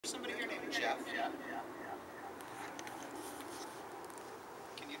Somebody here named Jeff?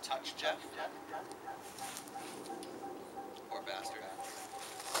 Can you touch Jeff? Poor bastard.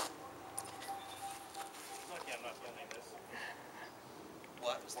 Lucky I'm not filming this.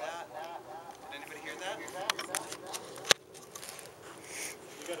 What was that? Did anybody hear that?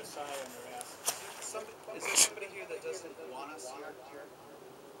 You got a sigh on your ass. Is there somebody here that doesn't want us here?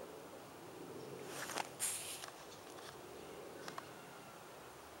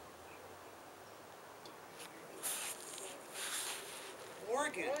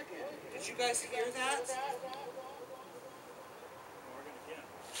 Morgan, did you guys hear that? Morgan again.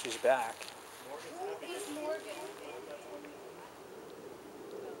 She's back. Morgan's happy. Who is Morgan?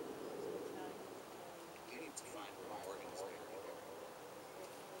 You need to find Morgan's spirit.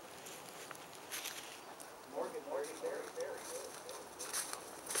 Morgan, there.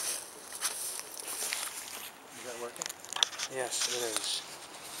 Is that working? Yes, it is.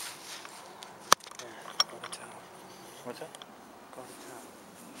 Here, go to town. What's that? Go to town.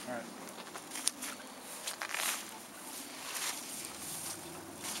 All right.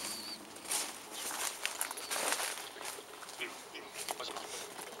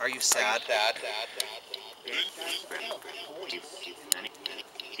 Are you sad?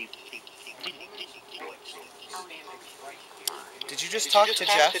 Did you just talk to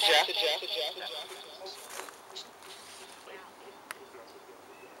Jeff?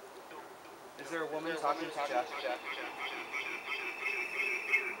 Is there a woman talking to Jeff?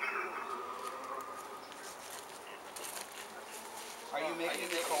 Are you making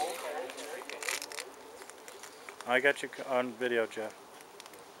it cold? I got you on video, Jeff.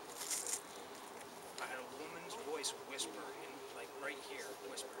 I had a woman's voice whisper, like right here,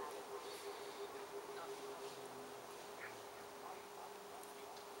 whisper.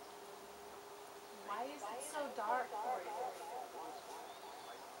 Why is it so dark for you?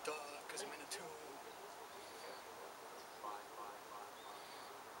 Duh, because I'm in a tomb.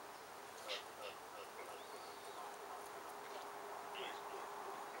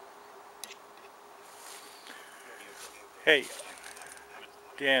 Hey,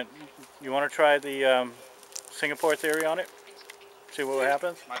 Dan, you want to try the Singapore theory on it? See what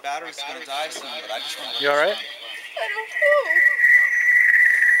happens? My battery's gonna die soon, but I just want to. You all right? I don't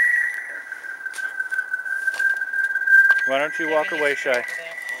know. Why don't you walk away, Shy?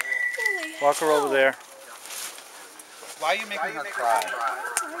 Holy Walk her over there. Why are you making her cry?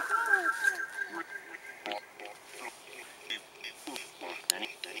 Oh my God.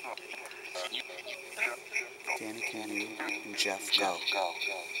 Danny, can you and Jeff go?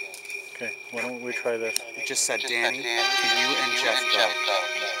 Okay, why don't we try this? It just said, Danny, can you and Jeff go?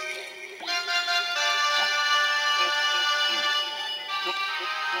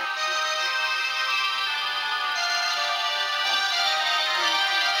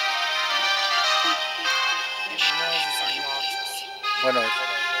 What noise?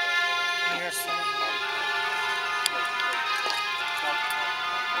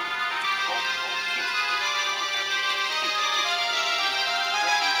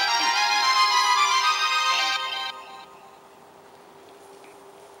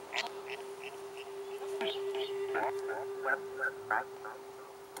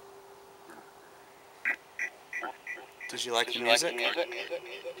 Did you like the music?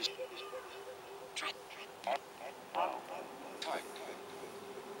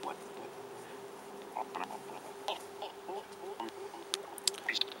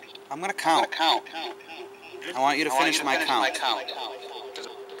 I'm gonna count. I want you to finish my count.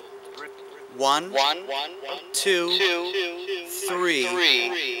 1, 2, 3.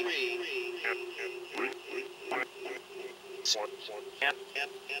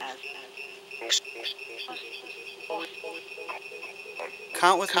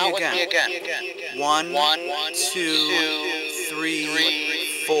 Count with me again. 1, 2,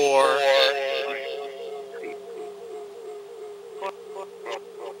 3, 4.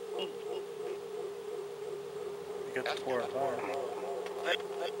 You got the 4 bar.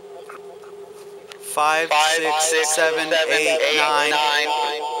 5, 6, 7, 8, 9.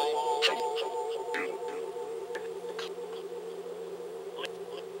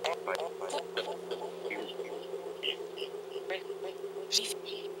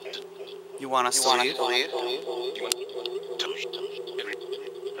 You want us to leave?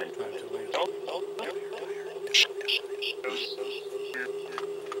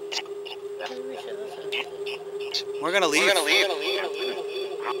 We're gonna leave.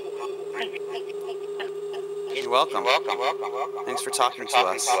 You're welcome. Thanks for talking to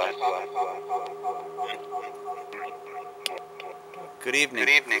us. Good evening.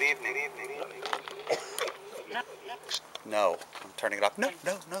 No. I'm turning it off. No,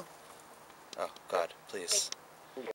 no, no. Oh, God, please.